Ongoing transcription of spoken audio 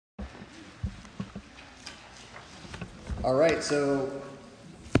All right, so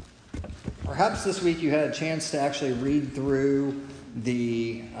perhaps this week you had a chance to actually read through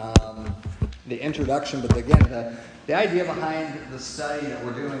the introduction, but again, the idea behind the study that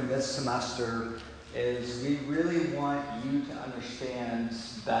we're doing this semester is we really want you to understand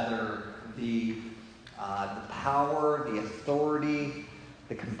better the power, the authority,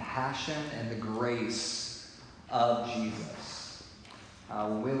 the compassion, and the grace of Jesus.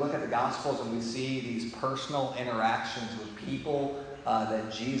 When we look at the Gospels and we see these personal interactions with people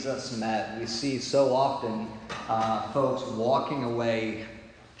that Jesus met, we see so often folks walking away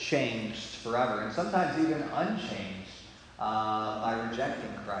changed forever, and sometimes even unchanged by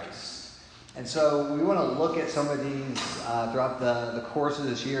rejecting Christ. And so we want to look at some of these throughout the course of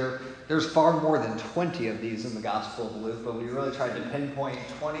this year. There's far more than 20 of these in the Gospel of Luke, but we really tried to pinpoint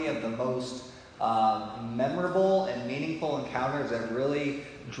 20 of the most memorable and meaningful encounters that really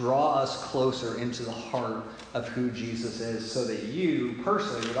draw us closer into the heart of who Jesus is, so that you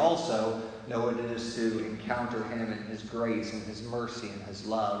personally would also know what it is to encounter him and his grace and his mercy and his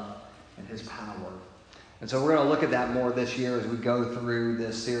love and his power. And so we're going to look at that more this year as we go through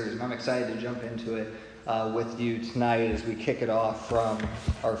this series. And I'm excited to jump into it with you tonight as we kick it off from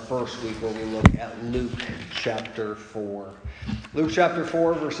our first week where we look at Luke chapter 4. Luke chapter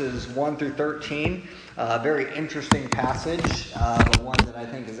 4, verses 1 through 13. A very interesting passage, but one that I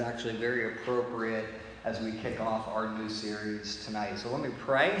think is actually very appropriate as we kick off our new series tonight. So let me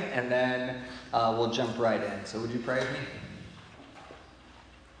pray, and then we'll jump right in. So would you pray with me?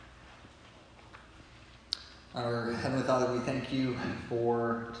 Our Heavenly Father, we thank you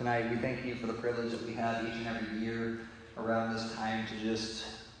for tonight. We thank you for the privilege that we have each and every year around this time to just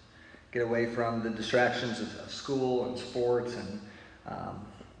get away from the distractions of school and sports and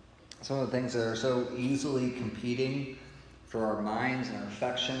some of the things that are so easily competing for our minds and our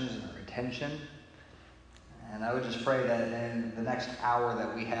affections and our attention. And I would just pray that in the next hour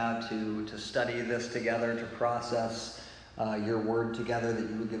that we have to study this together, to process your word together, that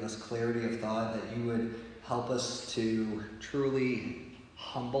you would give us clarity of thought, that you would help us to truly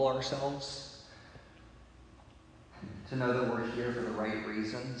humble ourselves, to know that we're here for the right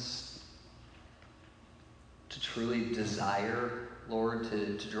reasons, to truly desire, Lord,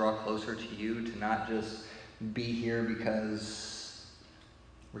 to draw closer to you, to not just be here because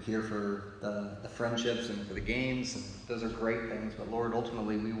we're here for the friendships and for the games, and those are great things, but Lord,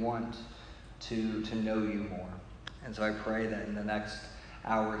 ultimately we want to know you more. And so I pray that in the next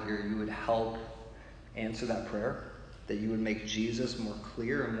hour here you would help answer that prayer, that you would make Jesus more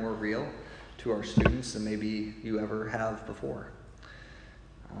clear and more real to our students than maybe you ever have before.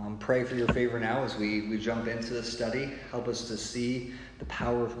 Pray for your favor now as we jump into this study. Help us to see the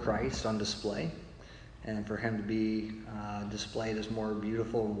power of Christ on display, and for him to be displayed as more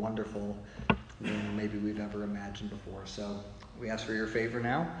beautiful and wonderful than maybe we've ever imagined before. So we ask for your favor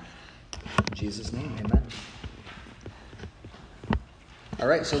now. In Jesus' name, amen. All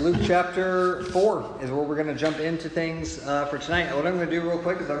right, so Luke chapter 4 is where we're going to jump into things for tonight. What I'm going to do real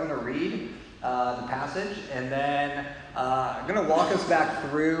quick is I'm going to read the passage, and then I'm going to walk us back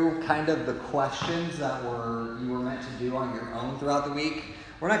through kind of the questions that you were meant to do on your own throughout the week.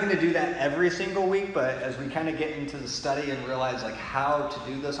 We're not going to do that every single week, but as we kind of get into the study and realize like how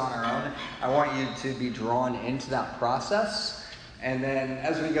to do this on our own, I want you to be drawn into that process. And then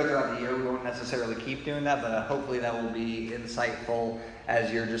as we go throughout the year, we won't necessarily keep doing that, but hopefully that will be insightful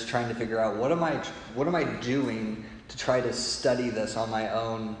as you're just trying to figure out what am I doing to try to study this on my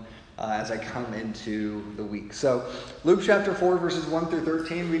own as I come into the week. So Luke chapter 4, verses 1 through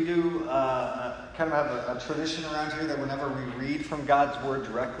 13, we do kind of have a tradition around here that whenever we read from God's word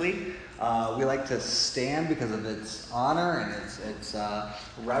directly, we like to stand because of its honor and its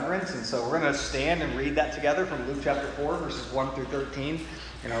reverence. And so we're going to stand and read that together from Luke chapter 4, verses 1 through 13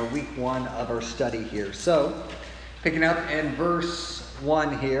 in our week 1 of our study here. So picking up in verse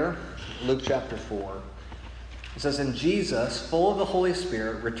 1 here, Luke chapter 4. It says, "And Jesus, full of the Holy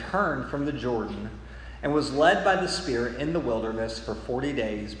Spirit, returned from the Jordan and was led by the Spirit in the wilderness for 40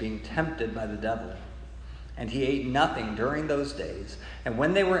 days, being tempted by the devil. And he ate nothing during those days, and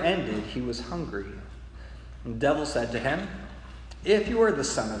when they were ended, he was hungry. And the devil said to him, 'If you are the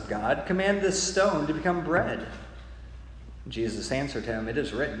Son of God, command this stone to become bread.' Jesus answered him, 'It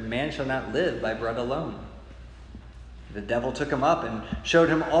is written, man shall not live by bread alone.' The devil took him up and showed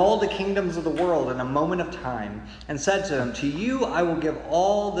him all the kingdoms of the world in a moment of time, and said to him, 'To you I will give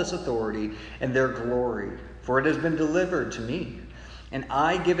all this authority and their glory, for it has been delivered to me, and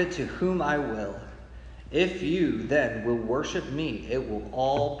I give it to whom I will. If you then will worship me, it will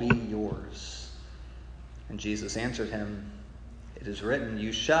all be yours.' And Jesus answered him, It is written,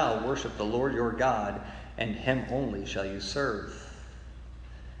 you shall worship the Lord your God, and him only shall you serve.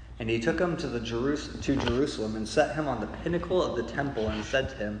 And he took him to Jerusalem and set him on the pinnacle of the temple and said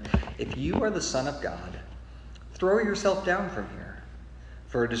to him, if you are the Son of God, throw yourself down from here.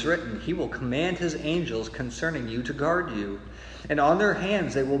 For it is written, he will command his angels concerning you to guard you, and on their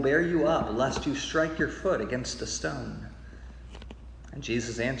hands they will bear you up, lest you strike your foot against a stone. And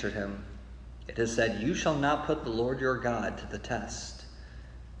Jesus answered him, it is said, you shall not put the Lord your God to the test.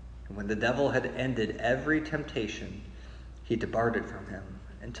 And when the devil had ended every temptation, he departed from him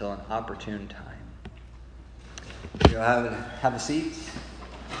until an opportune time. You have a seat.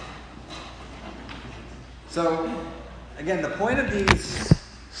 So, again, the point of these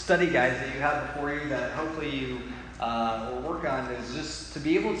study guides that you have before you that hopefully you will work on is just to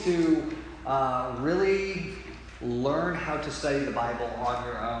be able to really learn how to study the Bible on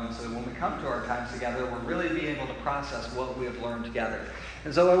your own, so that when we come to our times together, we're really being able to process what we have learned together.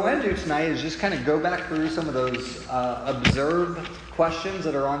 And so what I want to do tonight is just kind of go back through some of those observe questions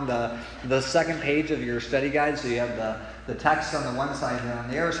that are on the second page of your study guide. So you have the text on the one side, and then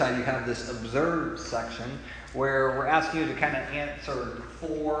on the other side you have this observe section where we're asking you to kind of answer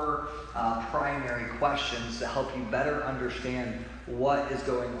 4 primary questions to help you better understand what is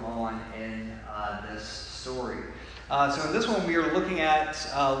going on in this story. So in this one, we are looking at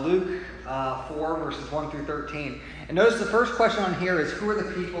Luke 4, verses 1 through 13. And notice the first question on here is, who are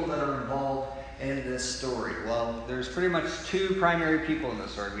the people that are involved in this story? Well, there's pretty much 2 primary people in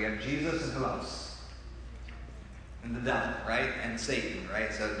this story. We have Jesus and who else? And the devil, right? And Satan,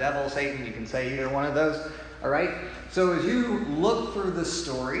 right? So devil, Satan, you can say either one of those. All right? So as you look through this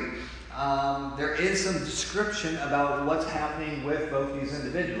story, there is some description about what's happening with both these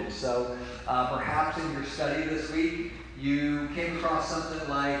individuals. So perhaps in your study this week, you came across something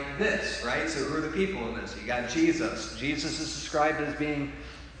like this, right? So who are the people in this? You got Jesus. Jesus is described as being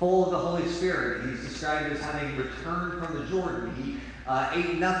full of the Holy Spirit. He's described as having returned from the Jordan. He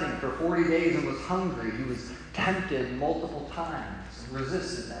ate nothing for 40 days and was hungry. He was tempted multiple times and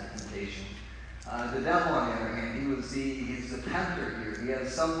resisted that temptation. The devil, on the other hand, he's the tempter here. He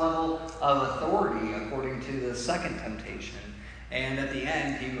has some level of authority according to the second temptation. And at the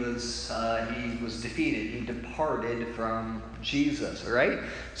end, he was defeated. He departed from Jesus, all right?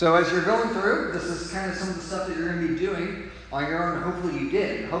 So as you're going through, this is kind of some of the stuff that you're going to be doing on your own. Hopefully you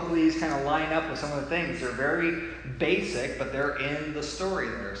did. Hopefully these kind of line up with some of the things. They're very basic, but they're in the story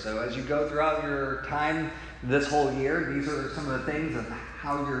there. So as you go throughout your time this whole year, these are some of the things of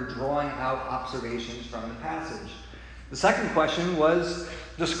how you're drawing out observations from the passage. The second question was,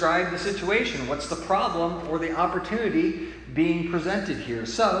 describe the situation. What's the problem or the opportunity being presented here?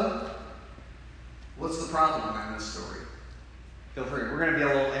 So, what's the problem in this story? Feel free. We're going to be a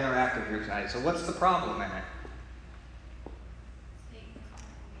little interactive here tonight. So what's the problem in it?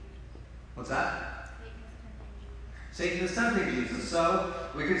 What's that? Satan is tempting Jesus. So,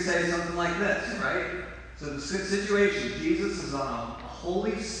 we could say something like this, right? So the situation, Jesus is on a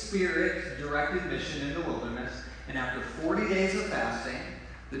Holy Spirit-directed mission in the wilderness, and after 40 days of fasting,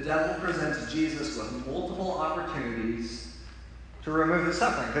 the devil presents Jesus with multiple opportunities to remove the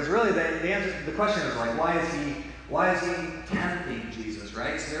suffering. Because really, the question is like, why is he tempting Jesus,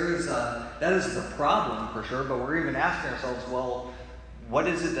 right? So that is the problem for sure. But we're even asking ourselves, well, what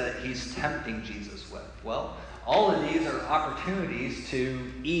is it that he's tempting Jesus with? Well, all of these are opportunities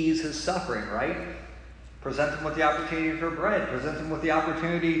to ease his suffering, right? Present him with the opportunity for bread. Present him with the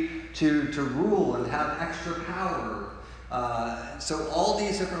opportunity to rule and have extra power. So all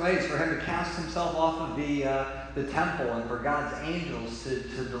these different ways for him to cast himself off of the temple and for God's angels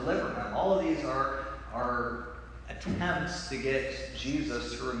to deliver him. All of these are attempts to get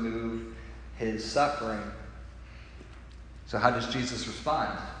Jesus to remove his suffering. So how does Jesus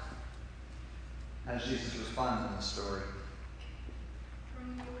respond? How does Jesus respond in this story?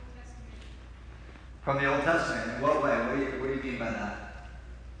 From the Old Testament. In what way? What do you mean by that?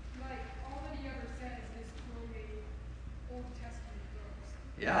 Like, all that he ever says is totally Old Testament books.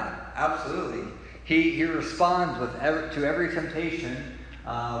 Yeah, absolutely. He responds to every temptation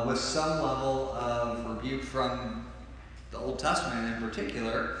with some level of rebuke from the Old Testament, in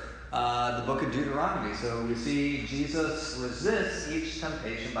particular, the book of Deuteronomy. So we see Jesus resist each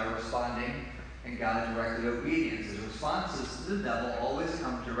temptation by responding in God-directed obedience. His responses to the devil always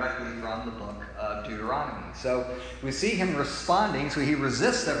come directly from the book of Deuteronomy. So we see him responding, so he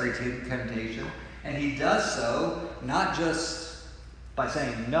resists every temptation, and he does so not just by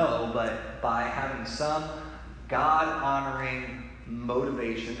saying no, but by having some God-honoring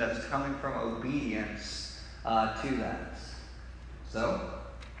motivation that's coming from obedience to that. So,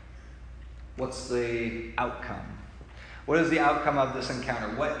 what's the outcome? What is the outcome of this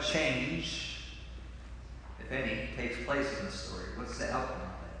encounter? What change, if any, takes place in this story? What's the outcome of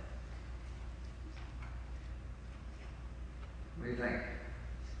it? What do you think?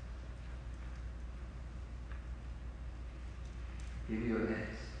 Give you a hint.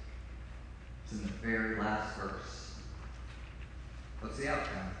 It's in the very last verse. What's the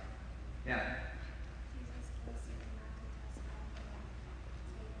outcome? Yeah.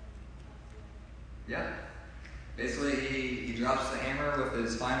 Yeah. Basically, he drops the hammer with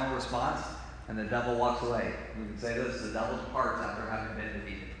his final response, and the devil walks away. We can say this: the devil departs after having been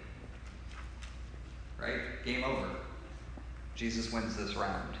defeated. Right? Game over. Jesus wins this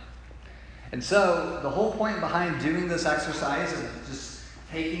round. And so, the whole point behind doing this exercise of just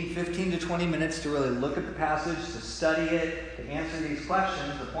taking 15 to 20 minutes to really look at the passage, to study it, to answer these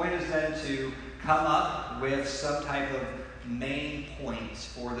questions, the point is then to come up with some type of main points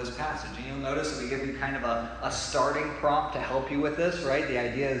for this passage. And you'll notice that we give you kind of a starting prompt to help you with this, right? The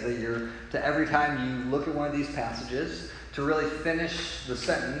idea is that to every time you look at one of these passages, to really finish the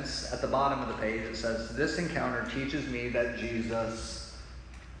sentence at the bottom of the page, it says, "This encounter teaches me that Jesus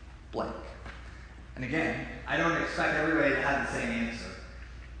blank." And again, I don't expect everybody to have the same answer,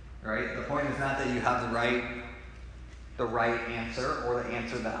 right? The point is not that you have the right answer or the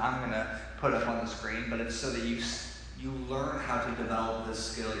answer that I'm going to put up on the screen, but it's so that you learn how to develop this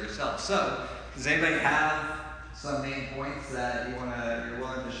skill yourself. So, does anybody have some main points that you're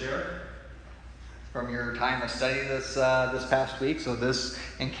willing to share from your time of study this past week? So this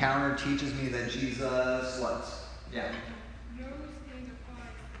encounter teaches me that Jesus what? Yeah.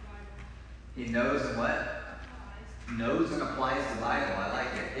 He knows and what? Knows and applies the Bible. I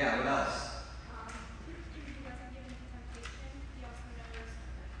like it. Yeah, what else? He doesn't give into temptation. He also knows his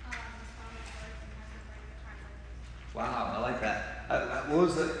father's words and has the right to time like this. Wow, I like that.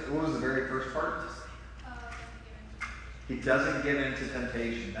 What was the very first part? He doesn't give in to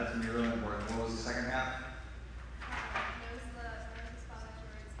temptation. That's going to be really important. What was the second half? Knows his father's words and has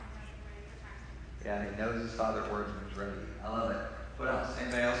the right to time like this. Yeah, he knows his father's words and is ready. I love it. What else?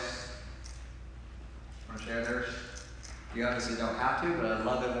 Anybody else want to share theirs? You obviously don't have to, but I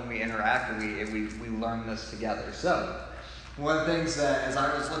love it when we interact and we learn this together. So, one of the things that as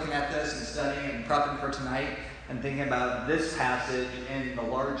I was looking at this and studying and prepping for tonight and thinking about this passage in the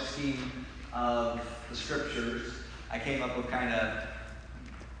large scheme of the scriptures, I came up with kind of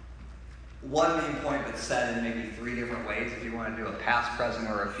one main point but said in maybe three different ways. If you want to do a past, present,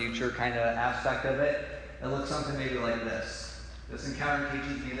 or a future kind of aspect of it, it looks something maybe like this. This encounter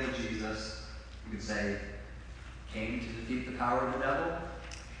teaches me that Jesus, you could say, came to defeat the power of the devil,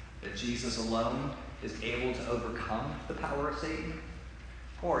 that Jesus alone is able to overcome the power of Satan.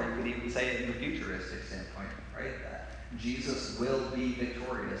 Or you could even say it in the futuristic standpoint, right? That Jesus will be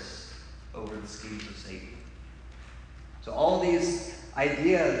victorious over the schemes of Satan. So all these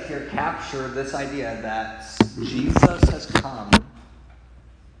ideas here capture this idea that Jesus has come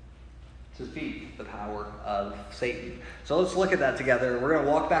to defeat the power of Satan. So let's look at that together. We're going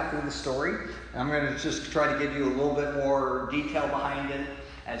to walk back through the story, and I'm going to just try to give you a little bit more detail behind it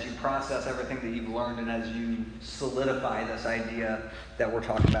as you process everything that you've learned and as you solidify this idea that we're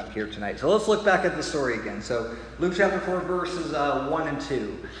talking about here tonight. So let's look back at the story again. So Luke chapter 4, verses 1 and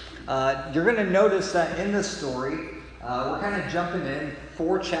 2. You're going to notice that in this story, we're kind of jumping in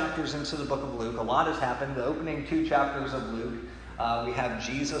 4 chapters into the book of Luke. A lot has happened. The opening 2 chapters of Luke, we have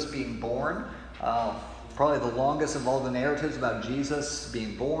Jesus being born. Probably the longest of all the narratives about Jesus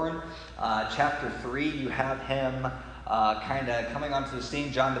being born. Chapter 3, you have him kind of coming onto the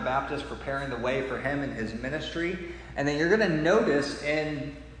scene, John the Baptist preparing the way for him in his ministry. And then you're going to notice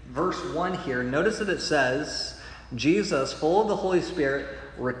in verse 1 here, notice that it says, Jesus, full of the Holy Spirit,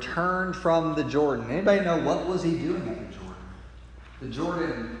 returned from the Jordan. Anybody know what was he doing at the Jordan? The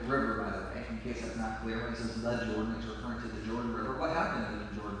Jordan River, by the way, in case that's not clear, when it says the Jordan, it's referring to the Jordan River. What happened in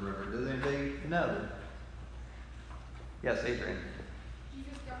the Jordan River? Does anybody know? Yes, Adrian.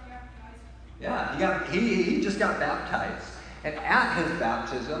 Jesus got baptized. Yeah, he just got baptized. And at his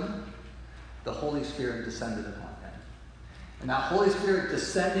baptism, the Holy Spirit descended upon him. And that Holy Spirit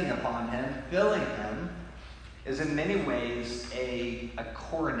descending upon him, filling him, is in many ways a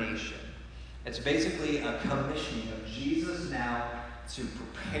coronation. It's basically a commissioning of Jesus now to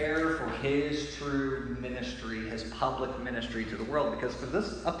prepare for his true ministry, his public ministry to the world. Because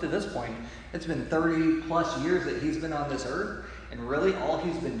up to this point, it's been 30 plus years that he's been on this earth. And really all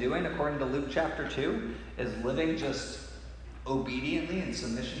he's been doing, according to Luke chapter 2, is living just obediently in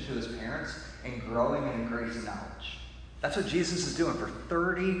submission to his parents and growing in grace and knowledge. That's what Jesus is doing for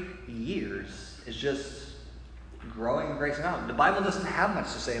 30 years, is just growing in grace and knowledge. The Bible doesn't have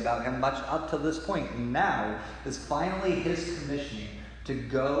much to say about him, much up to this point. And now is finally his commissioning to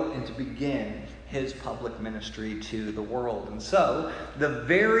go and to begin his public ministry to the world. And so, the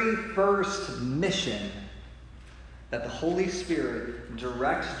very first mission that the Holy Spirit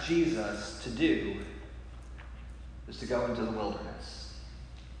directs Jesus to do is to go into the wilderness.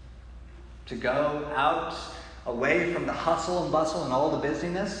 To go out, away from the hustle and bustle and all the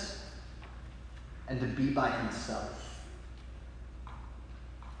busyness, and to be by himself.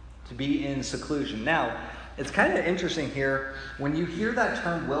 To be in seclusion. Now, it's kind of interesting here, when you hear that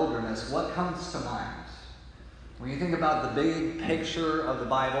term wilderness, what comes to mind? When you think about the big picture of the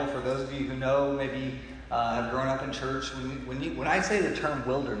Bible, for those of you who know, maybe have grown up in church, when I say the term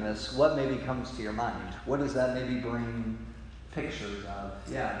wilderness, what maybe comes to your mind? What does that maybe bring pictures of?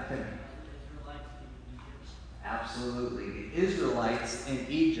 Yeah, Tim. Absolutely. The Israelites in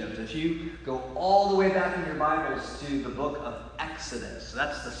Egypt. If you go all the way back in your Bibles to the book of Exodus,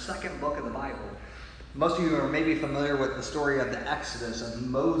 that's the second book of the Bible. Most of you are maybe familiar with the story of the Exodus, of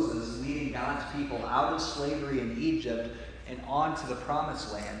Moses leading God's people out of slavery in Egypt and on to the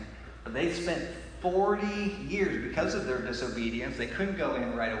Promised Land. But they spent 40 years, because of their disobedience, they couldn't go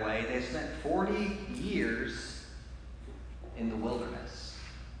in right away. They spent 40 years in the wilderness.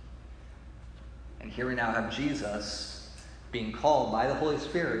 And here we now have Jesus being called by the Holy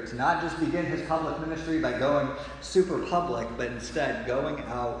Spirit to not just begin his public ministry by going super public, but instead going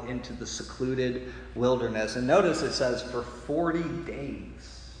out into the secluded wilderness. And notice it says for 40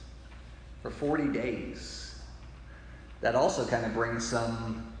 days. For 40 days. That also kind of brings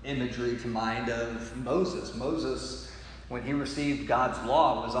some imagery to mind of Moses. Moses, when he received God's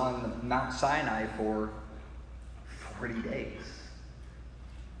law, was on Mount Sinai for 40 days.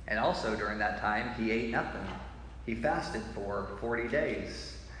 And also during that time, he ate nothing. He fasted for 40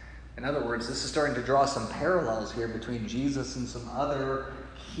 days. In other words, this is starting to draw some parallels here between Jesus and some other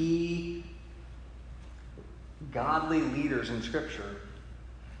key godly leaders in Scripture.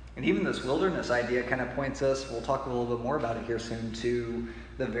 And even this wilderness idea kind of points us, we'll talk a little bit more about it here soon, to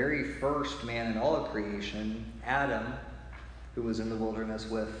the very first man in all of creation, Adam, who was in the wilderness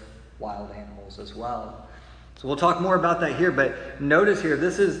with wild animals as well. So we'll talk more about that here, but notice here,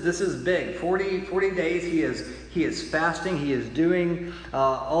 this is big. 40 days he is fasting, he is doing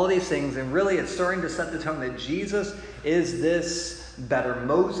all these things, and really it's starting to set the tone that Jesus is this better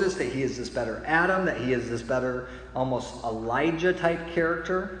Moses, that he is this better Adam, that he is this better almost Elijah type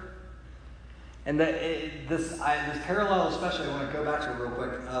character. And that this parallel, especially I want to go back to it real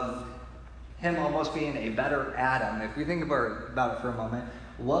quick, of him almost being a better Adam. If we think about it for a moment,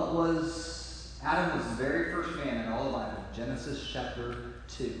 Adam was the very first man in all the Bible. Genesis chapter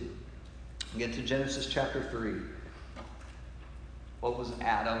 2. We get to Genesis chapter 3. What was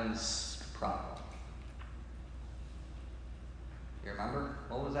Adam's problem? You remember?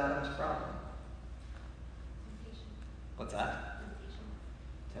 What was Adam's problem? Temptation. What's that?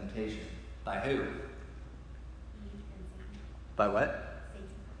 Temptation. Temptation. By who? Eve and Satan. By what? Satan.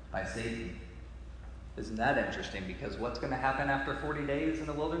 By Satan. Isn't that interesting? Because what's going to happen after 40 days in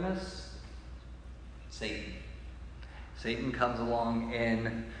the wilderness? Satan. Satan comes along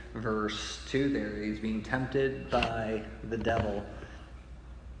in verse 2 there. He's being tempted by the devil.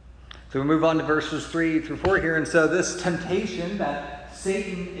 So we move on to verses 3 through 4 here. And so this temptation that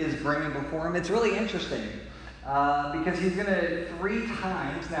Satan is bringing before him, it's really interesting. Because he's going to 3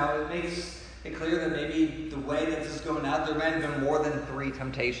 times, now it makes it clear that maybe the way that this is going out, there might have been more than 3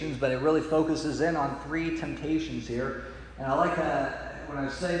 temptations, but it really focuses in on 3 temptations here. And I like when I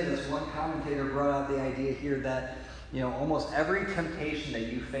was saying this, one commentator brought out the idea here that, almost every temptation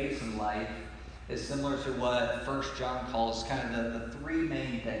that you face in life is similar to what 1 John calls kind of the 3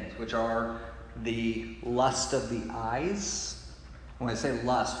 main things, which are the lust of the eyes. When I say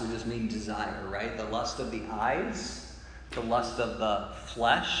lust, we just mean desire, right? The lust of the eyes, the lust of the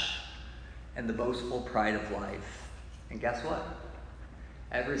flesh, and the boastful pride of life. And guess what?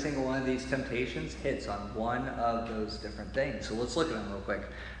 Every single one of these temptations hits on one of those different things. So let's look at them real quick.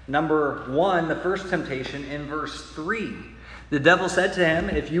 Number 1, the first temptation in verse 3. The devil said to him,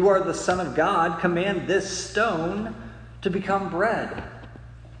 "If you are the Son of God, command this stone to become bread."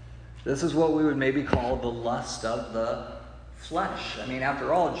 This is what we would maybe call the lust of the flesh. I mean,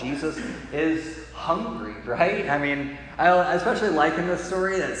 after all, Jesus is hungry, right? I mean, I especially like in this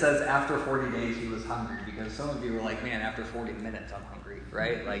story that says after 40 days he was hungry, because some of you were like, man, after 40 minutes I'm hungry,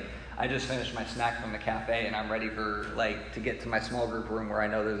 right? Like, I just finished my snack from the cafe and I'm ready for, to get to my small group room where I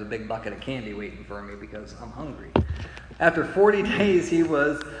know there's a big bucket of candy waiting for me because I'm hungry. After 40 days he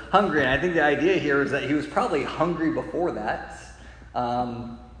was hungry, and I think the idea here is that he was probably hungry before that,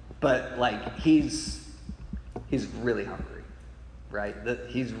 but he's he's really hungry, right? That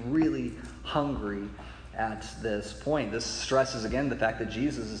he's really hungry at this point. This stresses again the fact that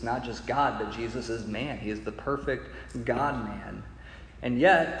Jesus is not just God, but Jesus is man. He is the perfect God-man. And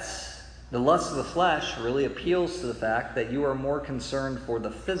yet, the lust of the flesh really appeals to the fact that you are more concerned for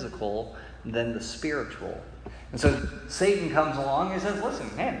the physical than the spiritual. And so Satan comes along and says,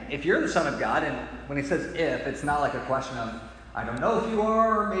 listen, man, if you're the Son of God, and when he says if, it's not like a question of, I don't know if you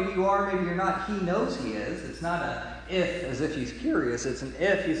are, or maybe you're not. He knows he is. It's not a if as if he's curious. It's an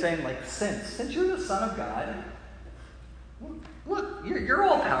if. He's saying, like, since you're the Son of God, look, you're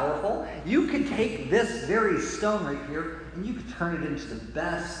all powerful. You could take this very stone right here, and you could turn it into the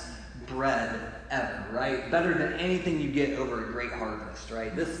best bread ever, right? Better than anything you get over a great harvest,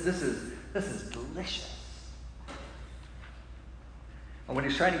 right? This is delicious. And what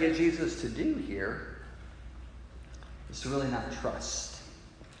he's trying to get Jesus to do here is to really not trust.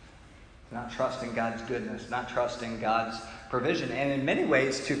 Not trust in God's goodness, not trust in God's provision, and in many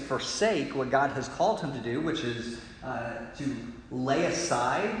ways to forsake what God has called him to do, which is to lay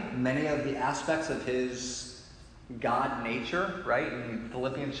aside many of the aspects of his God nature, right? In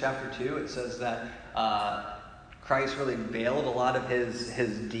Philippians chapter 2, it says that Christ really veiled a lot of his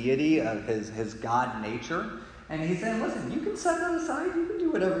deity, of his God nature. And he's saying, listen, you can set that aside. You can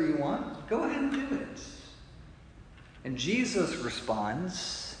do whatever you want. Go ahead and do it. And Jesus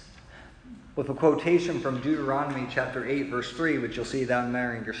responds with a quotation from Deuteronomy chapter 8, verse 3, which you'll see down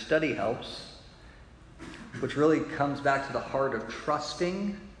there in your study helps, which really comes back to the heart of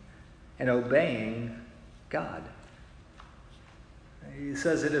trusting and obeying God. He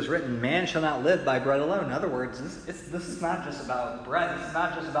says, it is written, man shall not live by bread alone. In other words, this is not just about bread. This is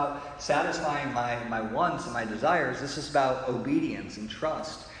not just about satisfying my wants and my desires. This is about obedience and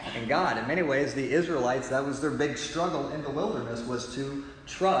trust in God. In many ways, the Israelites, that was their big struggle in the wilderness, was to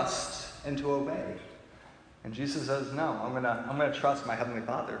trust and to obey. And Jesus says, no, I'm gonna trust my Heavenly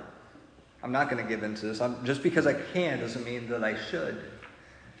Father. I'm not going to give in to this. Just because I can doesn't mean that I should.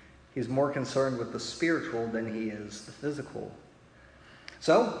 He's more concerned with the spiritual than he is the physical.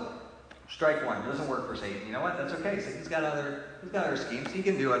 So, strike one. It doesn't work for Satan. You know what? That's okay. Satan's got other schemes. He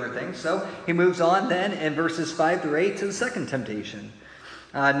can do other things. So, he moves on then in verses 5 through 8 to the second temptation.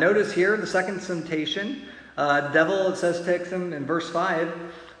 Notice here, the second temptation, devil, it says, takes him in verse 5,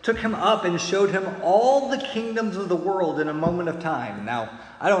 took him up and showed him all the kingdoms of the world in a moment of time. Now,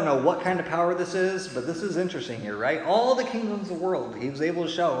 I don't know what kind of power this is, but this is interesting here, right? All the kingdoms of the world he was able to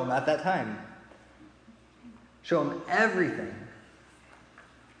show him at that time. Show him everything.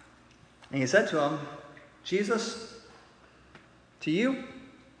 And he said to him, Jesus, to you,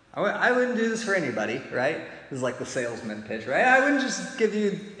 I wouldn't do this for anybody, right? This is like the salesman pitch, right? I wouldn't just give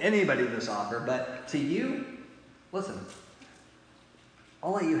you anybody this offer, but to you, listen,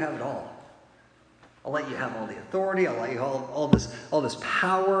 I'll let you have it all. I'll let you have all the authority. I'll let you have all this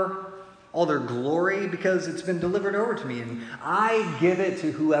power, all their glory, because it's been delivered over to me, and I give it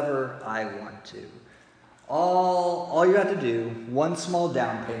to whoever I want to. All you have to do, one small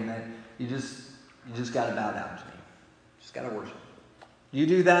down payment, you just got to bow down to me. You just got to worship. You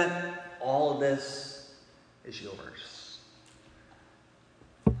do that, all of this is yours.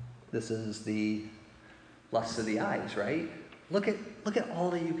 This is the lust of the eyes, right? Look at all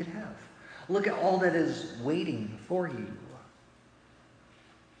that you could have. Look at all that is waiting for you.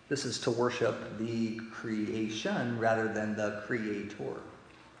 This is to worship the creation rather than the creator.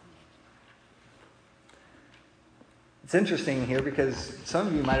 It's interesting here because some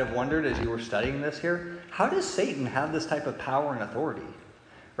of you might have wondered as you were studying this here, how does Satan have this type of power and authority?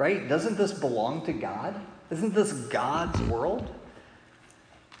 Right? Doesn't this belong to God? Isn't this God's world?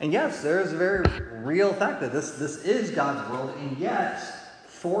 And yes, there is a very real fact that this is God's world, and yet,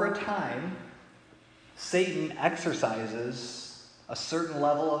 for a time, Satan exercises a certain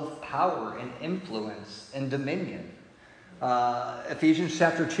level of power and influence and dominion. Ephesians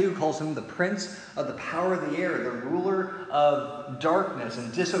chapter 2 calls him the prince of the power of the air, the ruler of darkness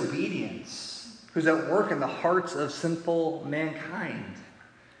and disobedience, who's at work in the hearts of sinful mankind.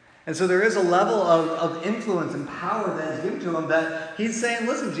 And so there is a level of influence and power that is given to him that he's saying,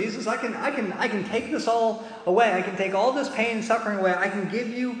 listen, Jesus, I can take this all away. I can take all this pain and suffering away. I can give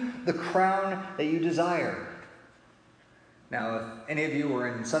you the crown that you desire. Now, if any of you were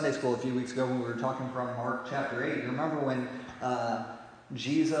in Sunday school a few weeks ago when we were talking from Mark chapter 8, you remember when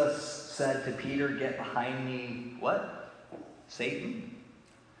Jesus said to Peter, get behind me, what? Satan?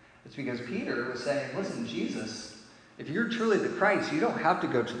 It's because Peter was saying, listen, Jesus, if you're truly the Christ, you don't have to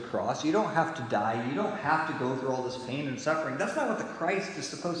go to the cross. You don't have to die. You don't have to go through all this pain and suffering. That's not what the Christ is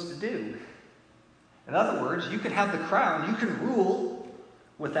supposed to do. In other words, you can have the crown. You can rule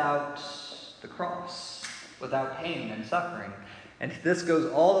without the cross. without pain and suffering. And this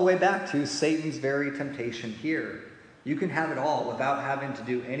goes all the way back to Satan's very temptation here. You can have it all without having to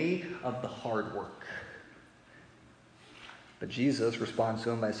do any of the hard work. But Jesus responds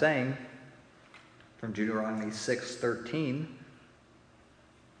to him by saying, from Deuteronomy 6:13,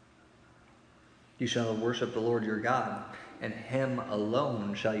 you shall worship the Lord your God, and him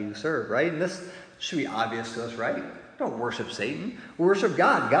alone shall you serve, right? And this should be obvious to us, right? Don't worship Satan. Worship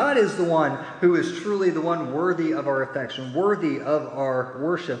God. God is the one who is truly the one worthy of our affection, worthy of our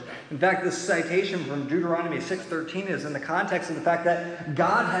worship. In fact, this citation from Deuteronomy 6:13 is in the context of the fact that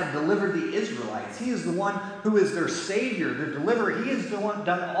God had delivered the Israelites. He is the one who is their Savior, their deliverer. He is the one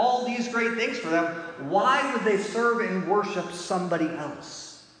done all these great things for them. Why would they serve and worship somebody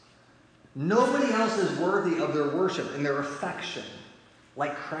else? Nobody else is worthy of their worship and their affection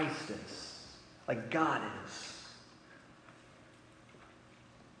like Christ is, like God is.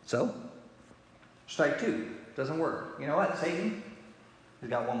 So, strike two. Doesn't work. You know what? Satan, he's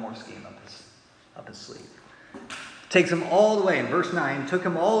got one more scheme up his sleeve. Takes him all the way, in verse 9, took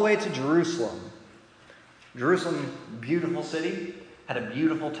him all the way to Jerusalem. Jerusalem, beautiful city, had a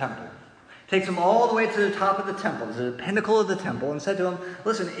beautiful temple. Takes him all the way to the top of the temple, to the pinnacle of the temple, and said to him,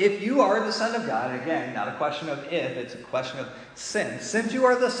 listen, if you are the Son of God, again, not a question of if, it's a question of since. Since you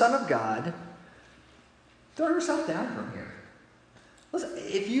are the Son of God, throw yourself down from here. Listen,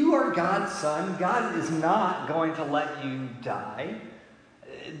 if you are God's son, God is not going to let you die.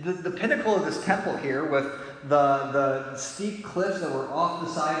 The pinnacle of this temple here, with the steep cliffs that were off the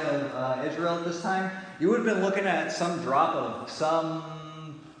side of Israel at this time, you would have been looking at some drop of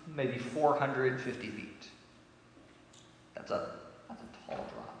maybe 450 feet. That's a tall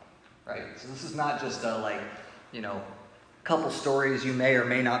drop, right? So this is not just a couple stories you may or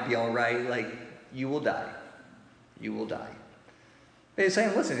may not be all right. Like, you will die. You will die. But he's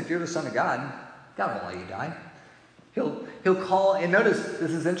saying, listen, if you're the Son of God, God won't let you die. He'll call, and notice,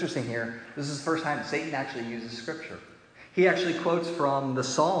 this is interesting here. This is the first time Satan actually uses Scripture. He actually quotes from the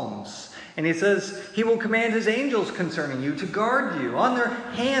Psalms. And he says, he will command his angels concerning you to guard you. On their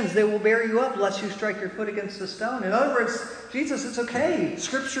hands they will bear you up, lest you strike your foot against a stone. In other words, Jesus, it's okay.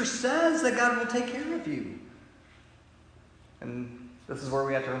 Scripture says that God will take care of you. And this is where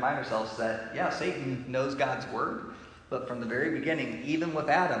we have to remind ourselves that, yeah, Satan knows God's word. But from the very beginning, even with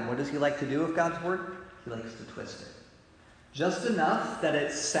Adam, what does he like to do with God's word? He likes to twist it. Just enough that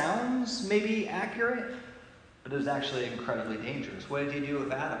it sounds maybe accurate, but is actually incredibly dangerous. What did he do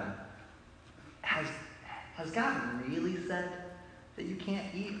with Adam? Has God really said that you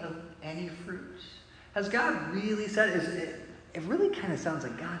can't eat of any fruit? Has God really said, it really kind of sounds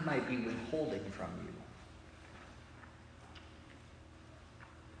like God might be withholding from you.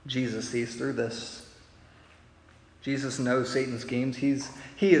 Jesus sees through this. Jesus knows Satan's schemes. He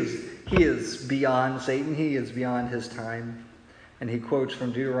is beyond Satan. He is beyond his time. And he quotes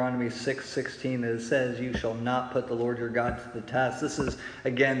from Deuteronomy 6:16 that it says, you shall not put the Lord your God to the test. This is,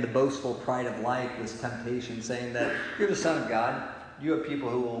 again, the boastful pride of life, this temptation, saying that you're the Son of God. You have people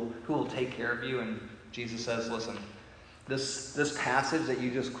who will take care of you. And Jesus says, listen, this passage that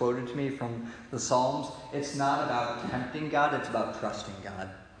you just quoted to me from the Psalms, it's not about tempting God, it's about trusting God.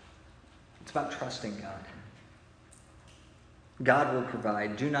 It's about trusting God. God will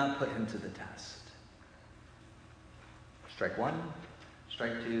provide. Do not put him to the test. Strike one,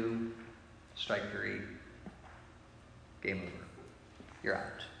 strike two, strike three. Game over. You're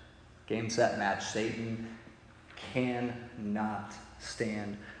out. Game, set, match. Satan cannot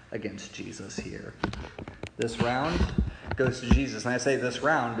stand against Jesus here. This round goes to Jesus. And I say this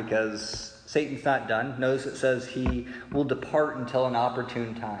round because Satan's not done. Notice it says he will depart until an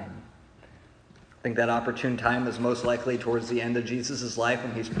opportune time. I think that opportune time is most likely towards the end of Jesus' life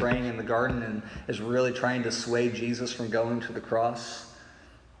when he's praying in the garden and is really trying to sway Jesus from going to the cross.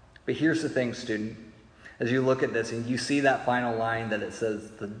 But here's the thing, student. As you look at this and you see that final line that it says,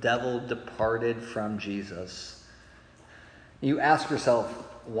 the devil departed from Jesus. You ask yourself,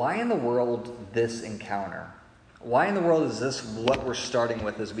 why in the world this encounter? Why in the world is this what we're starting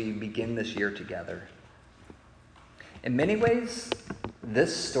with as we begin this year together? In many ways,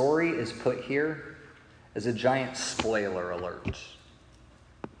 this story is put here as a giant spoiler alert.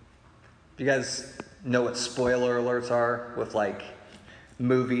 Do you guys know what spoiler alerts are with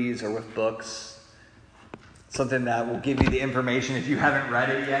movies or with books? Something that will give you the information if you haven't read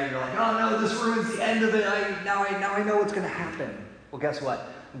it yet. You're like, oh no, this ruins the end of it. Now I know what's going to happen. Well, guess what?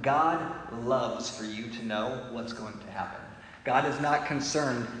 God loves for you to know what's going to happen. God is not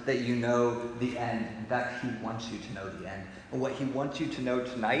concerned that you know the end. In fact, he wants you to know the end. And what he wants you to know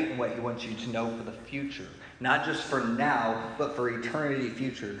tonight and what he wants you to know for the future, not just for now, but for eternity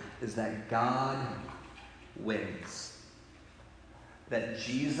future, is that God wins. That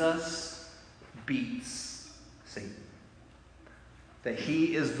Jesus beats Satan. That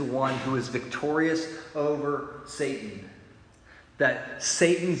he is the one who is victorious over Satan. That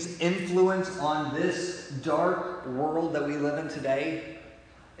Satan's influence on this dark world that we live in today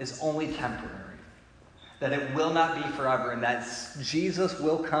is only temporary. That it will not be forever, and that Jesus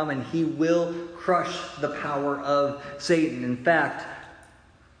will come and he will crush the power of Satan. In fact,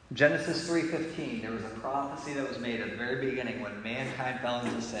 Genesis 3:15, there was a prophecy that was made at the very beginning when mankind fell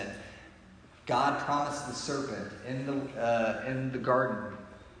into sin. God promised the serpent in the garden,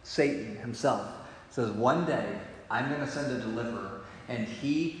 Satan himself, says, one day I'm going to send a deliverer, and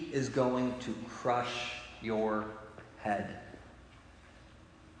he is going to crush your head.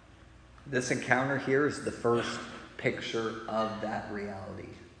 This encounter here is the first picture of that reality.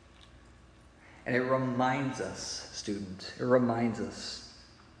 And it reminds us, student, it reminds us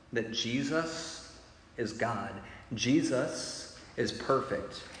that Jesus is God. Jesus is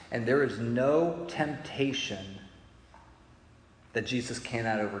perfect. And there is no temptation that Jesus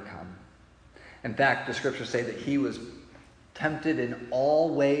cannot overcome. In fact, the scriptures say that he was tempted in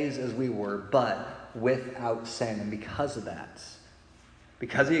all ways as we were, but without sin. And because of that,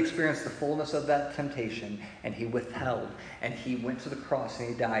 because he experienced the fullness of that temptation, and he withheld, and he went to the cross and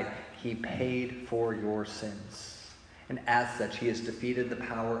he died, he paid for your sins. And as such, he has defeated the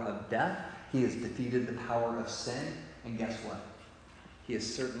power of death. He has defeated the power of sin. And guess what? He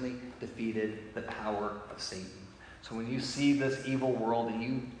has certainly defeated the power of Satan. So when you see this evil world and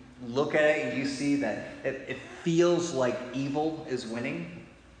you look at it and you see that it feels like evil is winning,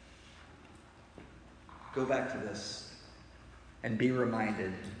 go back to this and be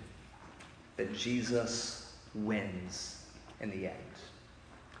reminded that Jesus wins in the end.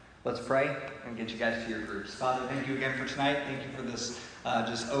 Let's pray and get you guys to your groups. Father, thank you again for tonight. Thank you for this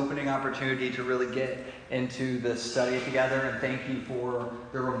just opening opportunity to really get into this study together. And thank you for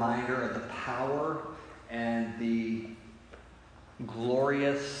the reminder of the power and the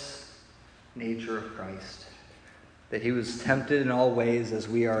glorious nature of Christ. That he was tempted in all ways as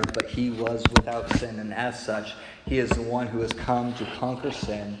we are, but he was without sin. And as such, he is the one who has come to conquer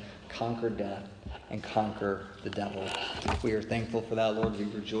sin, conquer death, and conquer the devil. We are thankful for that, Lord. We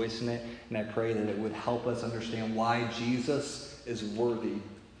rejoice in it. And I pray that it would help us understand why Jesus is worthy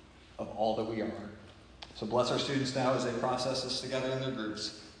of all that we are. So bless our students now as they process this together in their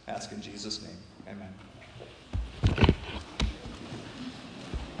groups. Ask in Jesus' name. Amen.